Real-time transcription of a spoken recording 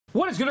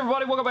What is good,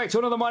 everybody? Welcome back to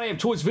another My Damn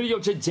Toys video.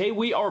 Today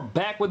we are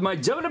back with my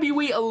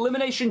WWE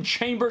Elimination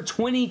Chamber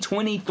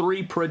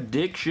 2023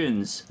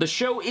 predictions. The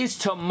show is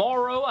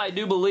tomorrow, I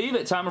do believe,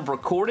 at time of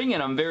recording,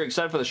 and I'm very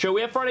excited for the show. We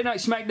have Friday Night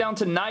SmackDown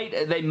tonight.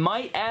 They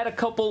might add a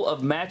couple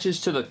of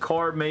matches to the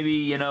card, maybe,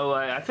 you know.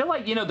 I feel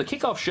like, you know, the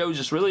kickoff show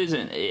just really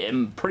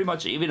isn't pretty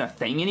much even a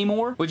thing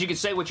anymore, which you can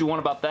say what you want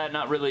about that.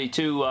 Not really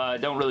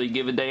don't really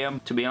give a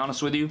damn, to be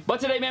honest with you. But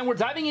today, man, we're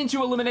diving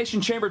into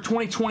Elimination Chamber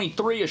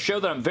 2023, a show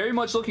that I'm very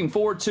much looking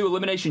forward to.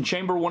 Elimination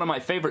Chamber, one of my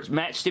favorite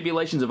match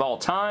stipulations of all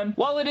time.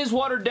 While it is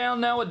watered down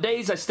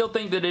nowadays, I still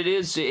think that it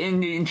is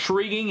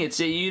intriguing. It's,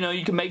 you know,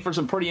 you can make for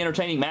some pretty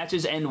entertaining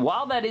matches, and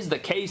while that is the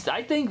case,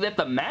 I think that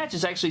the match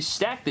is actually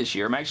stacked this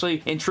year. I'm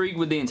actually intrigued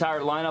with the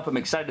entire lineup. I'm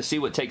excited to see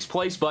what takes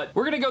place, but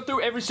we're going to go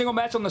through every single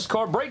match on this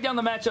card, break down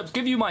the matchups,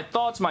 give you my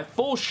thoughts, my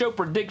full show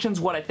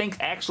predictions, what I think is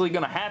actually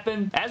going to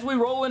happen as we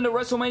roll into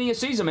WrestleMania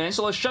season, man.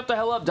 So let's shut the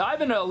hell up,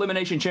 dive into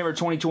Elimination Chamber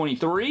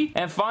 2023,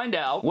 and find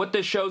out what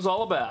this show's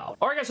all about.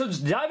 Alright guys, so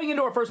just diving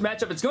into our first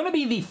matchup, it's going to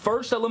be the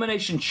first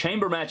Elimination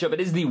Chamber matchup. It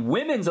is the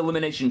Women's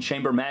Elimination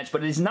Chamber match,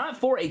 but it is not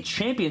for a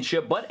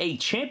championship, but a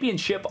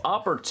championship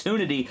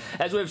opportunity,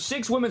 as we have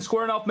 6 women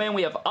squaring off, man.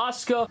 We have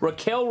Asuka,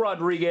 Raquel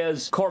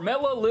Rodriguez,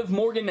 Carmella, Liv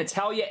Morgan,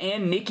 Natalya,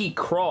 and Nikki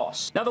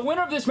Cross. Now, the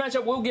winner of this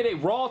matchup will get a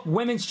Raw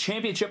Women's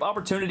Championship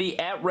opportunity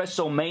at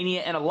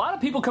WrestleMania, and a lot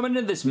of people coming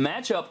into this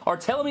matchup are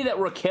telling me that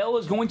Raquel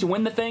is going to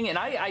win the thing, and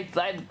I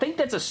think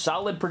that's a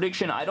solid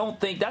prediction. I don't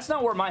think, that's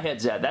not where my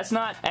head's at. That's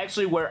not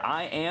actually where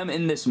I am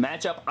in this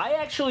matchup. I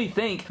actually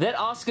think that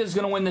Asuka is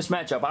going to win this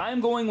matchup. I am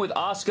going with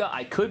Asuka.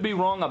 I could be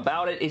wrong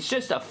about it. It's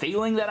just a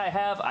feeling that I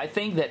have. I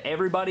think that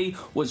everybody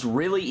was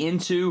really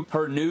into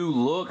her new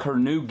look, her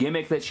new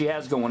gimmick that she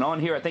has going on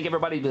here. I think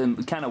everybody's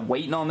been kind of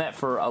waiting on that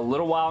for a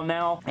little while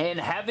now, and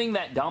having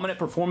that dominant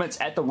performance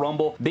at the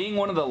Rumble, being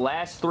one of the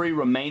last 3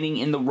 remaining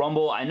in the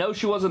Rumble. I know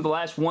she wasn't the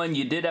last one.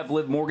 You did have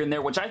Liv Morgan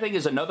there, which I think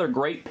is another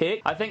great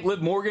pick. I think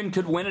Liv Morgan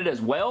could win it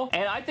as well,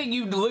 and I think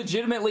you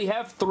legitimately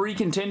have 3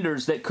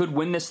 contenders that could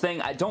win this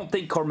thing. I don't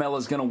think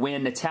Carmella's going to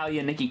win.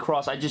 Natalya, Nikki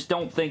Cross, I just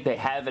don't think they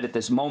have it at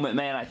this moment,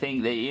 man. I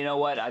think that, you know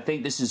what, I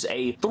think this is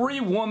a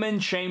 3-woman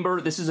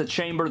chamber. This is a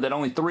chamber that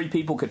only 3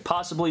 people could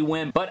possibly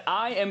win, but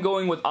I am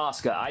going with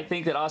Asuka. I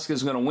think that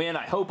Asuka's going to win.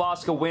 I hope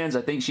Asuka wins.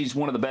 I think she's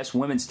one of the best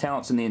women's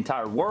talents in the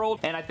entire world,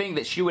 and I think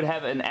that she would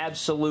have an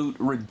absolute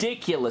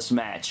ridiculous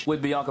match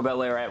with Bianca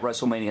Belair at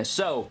WrestleMania.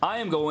 So, I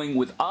am going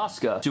with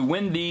Asuka to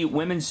win the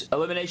Women's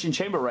Elimination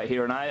Chamber right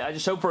here, and I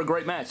just hope for a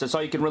great match. That's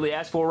all you can really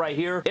ask for right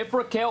here. If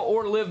Raquel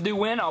or Liv do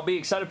win, I'll be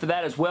excited for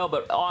that as well,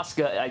 but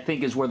Asuka, I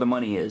think, is where the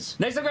money is.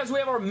 Next up, guys, we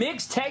have our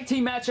mixed tag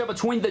team matchup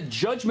between the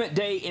Judgment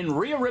Day in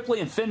Rhea Ripley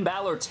and Finn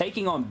Bálor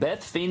taking on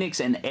Beth Phoenix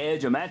and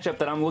Edge, a matchup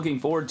that I'm looking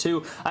forward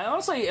to. I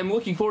honestly am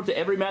looking forward to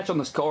every match on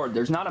this card.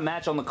 There's not a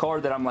match on the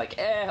card that I'm like,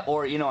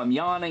 or, you know, I'm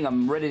yawning,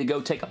 I'm ready to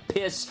go take a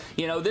piss.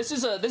 You know, this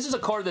is a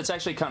card that's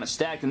actually kind of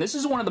stacked, and this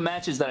is one of the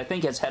matches that I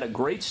think has had a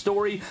great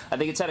story. I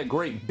think it's had a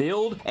great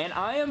build, and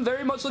I am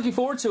very much looking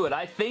forward to it.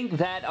 I think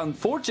that,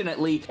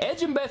 unfortunately,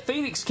 Edge and Beth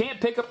Phoenix can't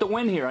pick up the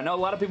win here. I know a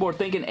lot of people are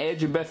thinking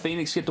Edge and Beth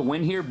Phoenix get the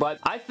win here, but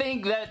I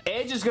think that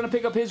Edge is going to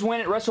pick up his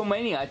win at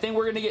WrestleMania. I think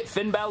we're going to get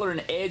Finn Bálor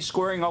and Edge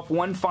squaring off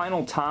one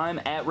final time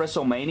at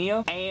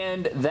WrestleMania,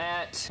 and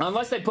that,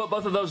 unless they put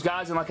both of those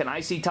guys in like an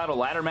IC title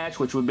ladder match,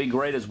 which would be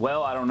great as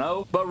well, I don't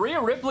know. But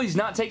Rhea Ripley's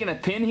not taking a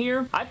pin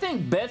here. I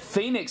think Beth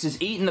Phoenix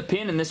is eating the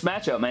pin in this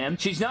matchup, man.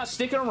 She's not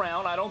sticking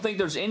around. I don't think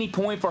there's any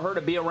point for her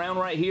to be around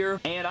right here,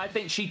 and I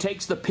think she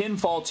takes the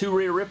pinfall to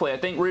Rhea Ripley. I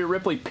think Rhea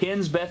Ripley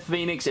pins Beth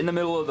Phoenix in the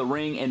middle of the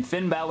ring, and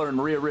Finn Bálor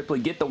and Rhea Ripley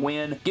get the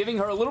win, giving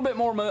her a little bit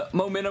more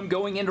momentum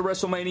going into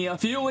WrestleMania,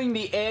 fueling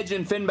the Edge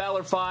and Finn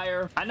Bálor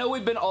fire. I know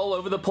we've been all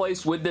over the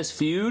place with this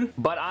feud,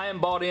 but I am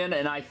bought in,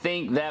 and I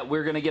think that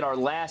we're going to get our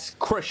last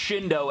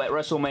crescendo at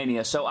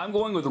WrestleMania. So I'm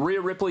going with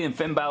Rhea Ripley and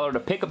Finn Bálor to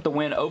pick up the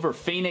win over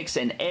Phoenix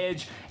and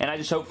Edge, and I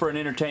just hope for an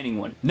entertaining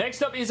one.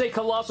 Next up is a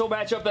colossal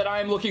matchup that I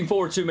am looking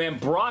forward to, man.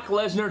 Brock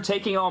Lesnar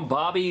taking on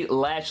Bobby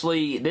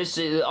Lashley. This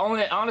is,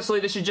 honestly,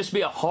 this should just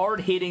be a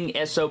hard-hitting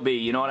SOB,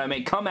 you know what I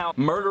mean? Come out,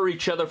 murder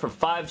each other for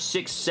 5,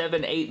 6,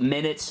 7, 8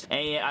 minutes,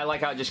 and I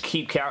like how I just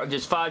keep counting,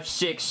 just 5,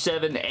 6,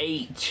 7,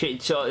 8,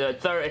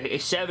 30,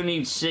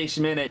 76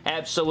 minute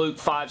absolute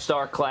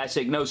 5-star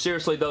classic. No,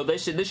 seriously though,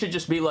 this should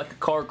just be like a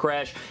car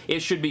crash.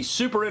 It should be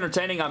super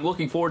entertaining. I'm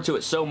looking forward to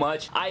it so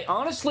much. I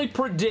honestly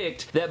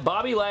predict that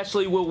Bobby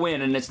Lashley will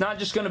win, and it's not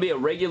just going to be a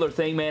regular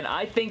thing, man.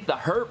 I think the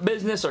Hurt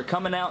Business are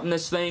coming out in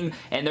this thing,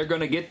 and they're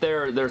going to get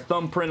their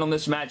thumbprint on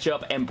this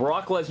matchup, and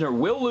Brock Lesnar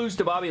will lose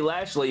to Bobby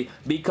Lashley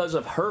because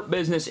of Hurt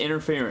Business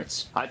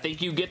interference. I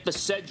think you get the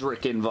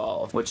Cedric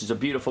involved, which is a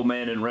beautiful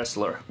man and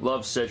wrestler.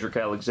 Love Cedric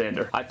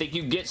Alexander. I think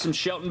you get some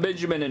Shelton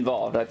Benjamin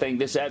involved. I think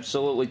this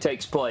absolutely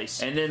takes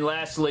place. And then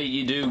lastly,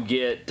 you do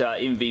get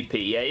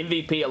MVP. Yeah,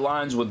 MVP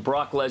aligns with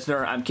Brock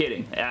Lesnar. I'm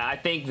kidding. I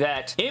think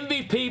that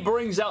MVP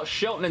brings out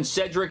Shelton and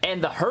Cedric,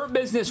 and the Hurt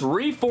Business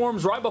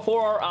reforms right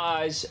before our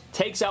eyes,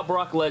 takes out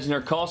Brock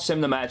Lesnar, costs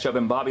him the matchup,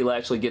 and Bobby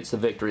Lashley gets the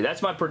victory.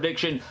 That's my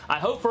prediction. I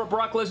hope for a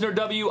Brock Lesnar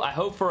W. I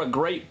hope for a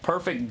great,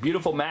 perfect,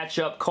 beautiful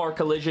matchup, car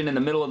collision in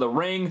the middle of the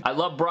ring, wrestling.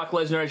 I love Brock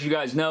Lesnar, as you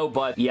guys know,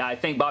 but yeah, I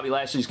think Bobby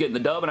Lashley's getting the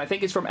dub, and I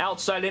think it's from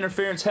outside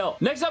interference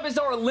help. Next up is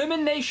our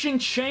Elimination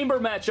Chamber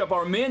matchup,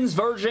 our men's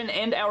version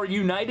and our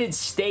United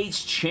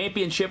States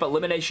Championship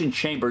Elimination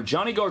Chamber.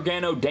 Johnny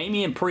Gargano,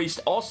 Damian Priest,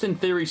 Austin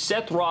Theory,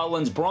 Seth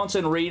Rollins,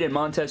 Bronson Reed, and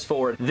Montez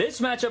Ford. This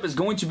matchup is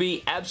going to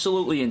be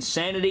absolutely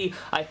insanity.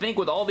 I think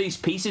with all these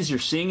pieces you're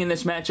seeing in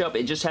this matchup,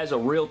 it just has a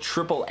real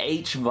Triple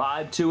H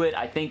vibe to it.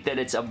 I think that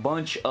it's a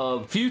bunch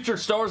of future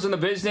stars in the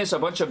business, a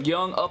bunch of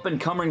young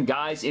up-and-coming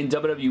guys in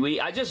WWE.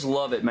 I just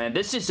love it, man.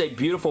 This is a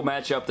beautiful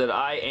matchup that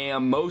I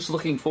am most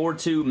looking forward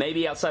to,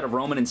 maybe outside of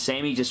Roman and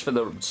Sami, just for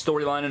the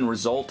storyline and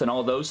result and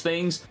all those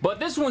things. But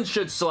this one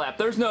should slap.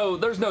 There's no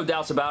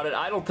doubts about it.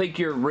 I don't think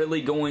you're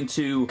really going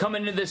to come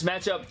into this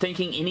matchup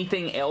thinking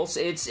anything else.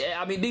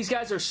 I mean, these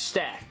guys are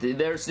stacked.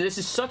 This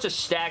is such a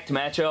stacked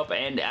matchup,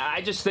 and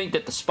I just think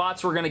that the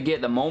spots we're going to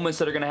get, the moments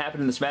that are going to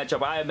happen in this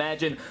matchup, I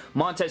imagine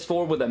Montez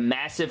Ford with a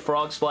massive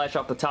frog splash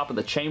off the top of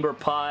the chamber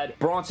pod.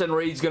 Bronson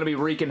Reed's going to be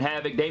wreaking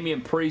havoc.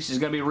 Damian Priest is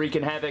going to be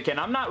wreaking havoc, and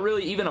I'm not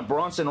really even a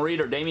Bronson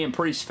Reed or Damian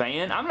Priest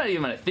fan. I'm not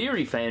even a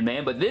Theory fan,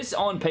 man, but this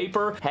on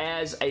paper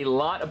has a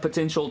lot of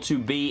potential to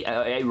be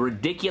a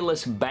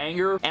ridiculous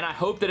banger, and I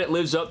hope that it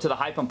lives up to the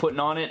hype I'm putting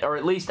on it, or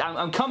at least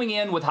I'm coming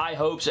in with high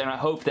hopes, and I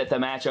hope that the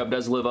matchup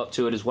does live up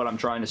to it is what I'm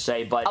trying to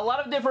say. But a lot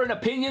of different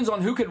opinions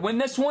on who could win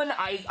this one.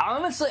 I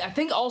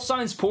think all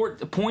signs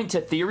point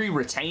to Theory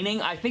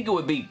retaining. I think it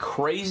would be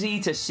crazy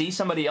to see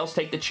somebody else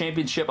take the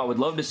championship. I would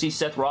love to see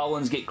Seth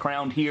Rollins get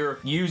crowned here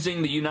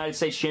using the United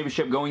States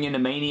Championship going into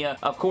Mania.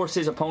 Of course,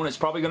 his opponent's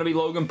probably going to be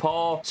Logan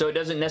Paul, so it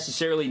doesn't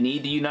necessarily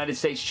need the United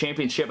States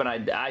Championship,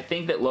 and I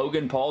think that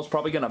Logan Paul's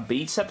probably going to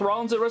beat Seth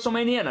Rollins at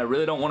WrestleMania, and I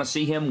really don't want to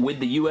see him with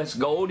the US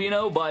gold, you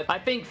know, but I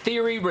think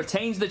Theory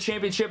retains the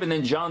championship, and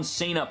then John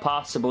Cena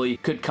possibly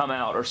could come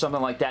out or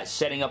something like that,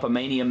 setting up a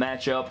Mania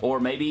matchup, or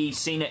maybe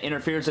Cena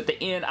interferes at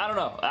the end. I don't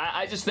know.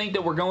 I just think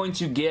that we're going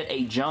to get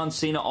a John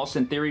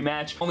Cena-Austin Theory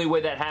match. Only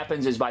way that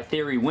happens is by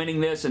Theory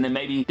winning this, and then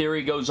maybe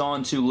Theory goes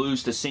on to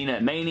lose to Cena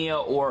at Mania,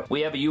 or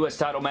we have a US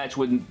title match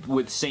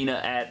with Cena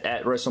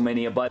at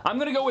WrestleMania. But I'm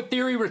going to go with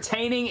Theory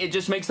retaining. It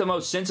just makes the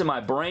most sense in my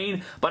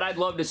brain, but I'd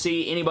love to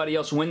see anybody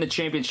else win the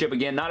championship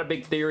again. Not a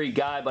big Theory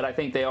guy, but I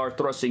think they are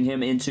thrusting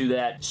him into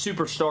that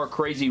superstar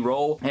crazy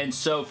role, and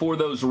so for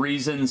those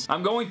reasons,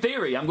 I'm going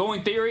Theory. I'm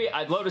going Theory.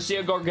 I'd love to see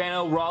a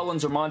Gargano,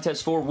 Rollins, or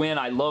Montez Ford win.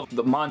 I love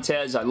the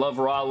Montez. I love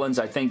Rollins.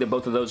 I think that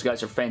both of those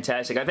guys are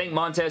fantastic. I think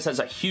Montez has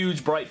a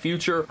huge, bright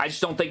future. I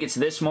just don't think it's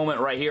this moment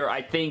right here.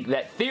 I think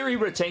that Theory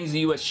retains the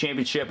US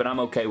Championship, and I'm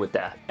okay with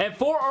that. And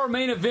for our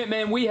main event,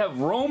 man, we have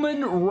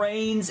Roman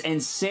Reigns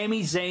and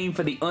Sami Zayn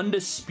for the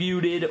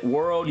Undisputed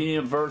World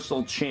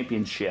Universal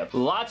Championship.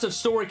 Lots of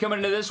story coming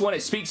into this one.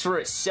 It speaks for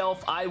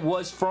itself. I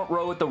was front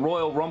row at the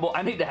Royal Rumble.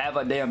 I need to have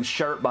a damn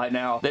shirt by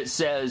now that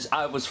says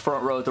I was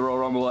front row at the Royal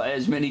Rumble.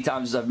 As many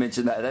times as I've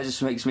mentioned that, that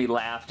just makes me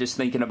laugh just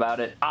thinking about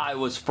it. I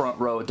was front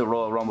row at the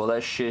Royal Rumble.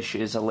 That shish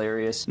is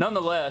hilarious.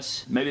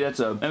 Nonetheless, maybe that's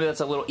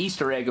a little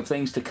Easter egg of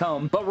things to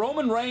come. But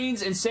Roman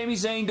Reigns and Sami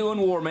Zayn doing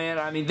war, man.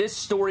 I mean, this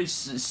story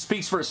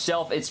speaks for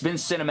itself. It's been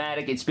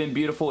cinematic. It's been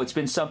beautiful. It's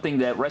been something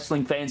that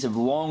wrestling fans have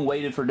long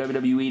waited for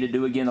WWE to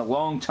do again. A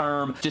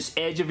long-term, just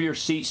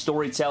edge-of-your-seat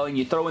storytelling.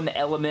 You throw in the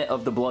element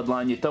of the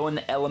bloodline. You throw in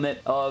the element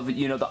of,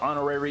 you know, the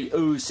honorary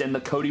Usos and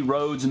the Cody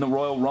Rhodes and the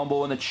Royal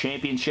Rumble and the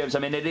championships. I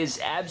mean, it is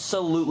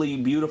absolutely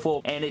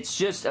beautiful, and it's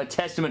just a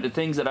testament to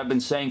things that I've been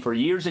saying for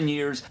years and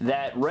years,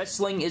 that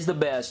wrestling is the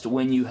best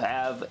when you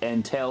have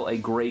and tell a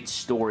great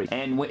story,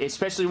 and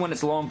especially when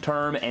it's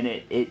long-term and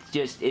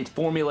it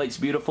formulates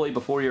beautifully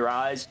before your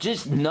eyes.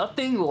 Just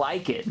nothing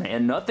like it,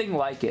 man. Nothing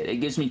like it. It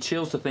gives me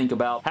chills to think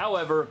about.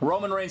 However,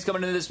 Roman Reigns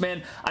coming into this,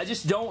 man, I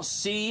just don't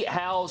see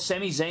how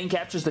Sami Zayn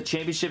captures the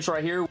championships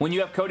right here. When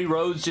you have Cody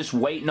Rhodes just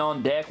waiting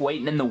on deck,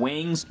 waiting in the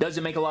wings,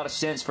 doesn't make a lot of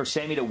sense for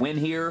Sami to win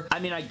here. I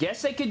mean, I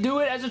guess they could do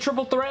it as a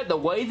triple threat. The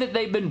way that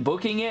they've been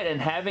booking it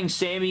and having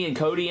Sami and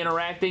Cody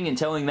interacting and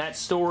telling that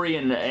story,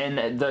 and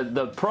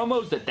the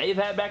promos that they've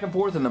had back and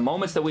forth and the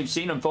moments that we've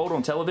seen unfold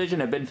on television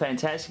have been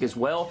fantastic as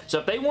well. So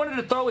if they wanted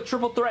to throw a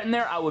triple threat in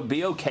there, I would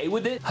be okay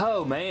with it.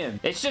 Oh, man.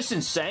 It's just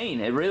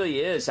insane. It really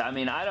is. I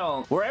mean,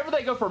 wherever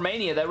they go for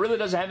Mania, that really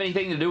doesn't have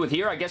anything to do with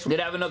here. I guess we did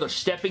have another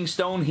stepping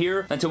stone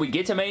here until we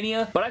get to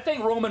Mania, but I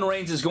think Roman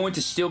Reigns is going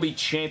to still be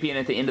champion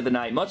at the end of the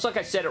night. Much like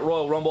I said at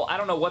Royal Rumble, I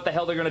don't know what the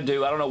hell they're going to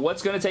do. I don't know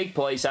what's going to take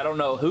place. I don't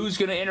know who's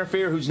going to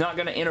interfere, who's not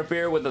going to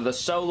interfere, whether the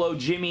Solo,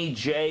 Jimmy,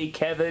 Jay,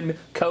 Kevin,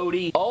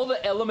 Cody, all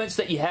the elements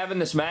that you have in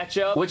this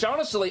matchup, which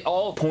honestly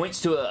all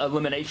points to an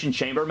Elimination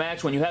Chamber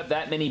match. When you have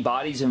that many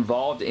bodies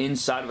involved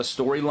inside of a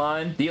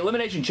storyline, the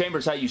Elimination Chamber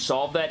is how you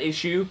solve that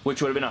issue,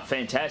 which would have been a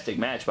fantastic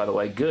match, by the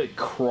way. Good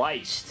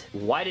Christ.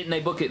 Why didn't they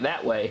book it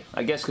that way?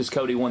 I guess because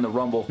Cody won the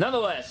Rumble.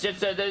 Nonetheless,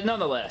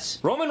 nonetheless,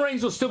 Roman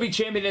Reigns will still be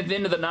champion at the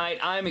end of the night.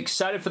 I'm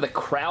excited for the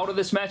crowd of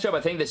this matchup.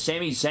 I think that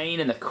Sami Zayn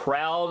and the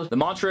crowd, the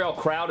Montreal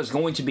crowd, is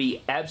going to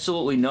be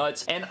absolutely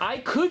nuts, and I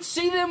could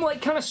see them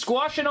like kind of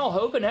squashing all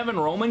hope and having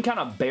Roman kind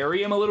of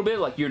bury him a little bit,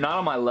 like, you're not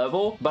on my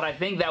level, but I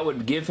think that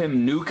would give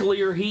him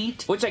nuclear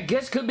heat, which I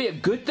guess could be a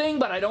good thing,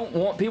 but I don't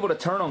want people to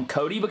turn on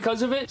Cody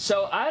because of it.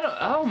 So I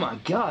don't Oh my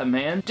god,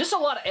 man. Just a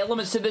lot of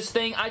elements to this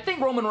thing. I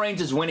think Roman Reigns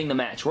is winning the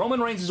match.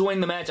 Roman Reigns is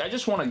winning the match. I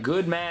just want a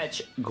good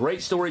match,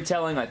 great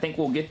storytelling. I think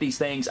we'll get these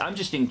things. I'm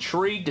just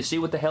intrigued to see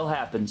what the hell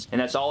happens,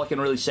 and that's all I can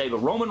really say.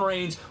 But Roman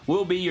Reigns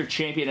will be your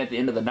champion at the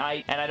end of the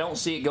night, and I don't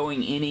see it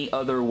going any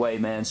other way,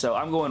 man. So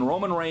I'm going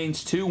Roman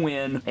Reigns to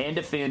win and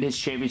defend his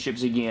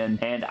championships again,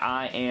 and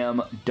I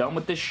am done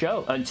with this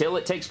show until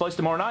it takes place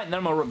tomorrow night, and then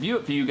I'm going to review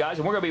it for you guys,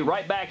 and we're going to be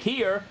right back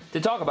here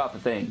to talk about the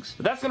things.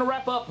 But that's going to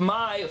wrap up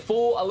my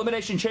full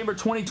Elimination Chamber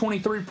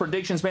 2023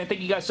 predictions, man.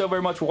 Thank you guys so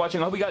very much for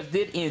watching. I hope you guys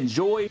did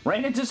enjoy.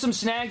 Ran into some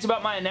snags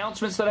about my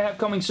announcements that I have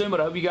coming soon,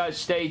 but I hope you guys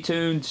stay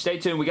tuned. Stay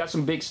tuned. We got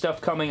some big stuff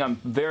coming I'm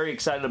very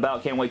excited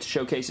about. Can't wait to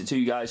showcase it to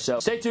you guys.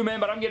 So stay tuned, man,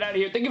 but I'm getting out of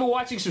here. Thank you for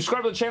watching.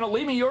 Subscribe to the channel.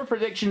 Leave me your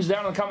predictions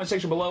down in the comment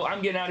section below.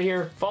 I'm getting out of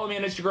here. Follow me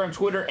on Instagram,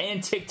 Twitter,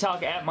 and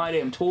TikTok at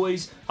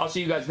MyDamnToys. I'll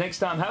see you guys next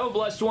time. Have a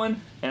blessed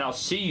one, and I'll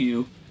see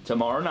you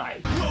tomorrow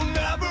night.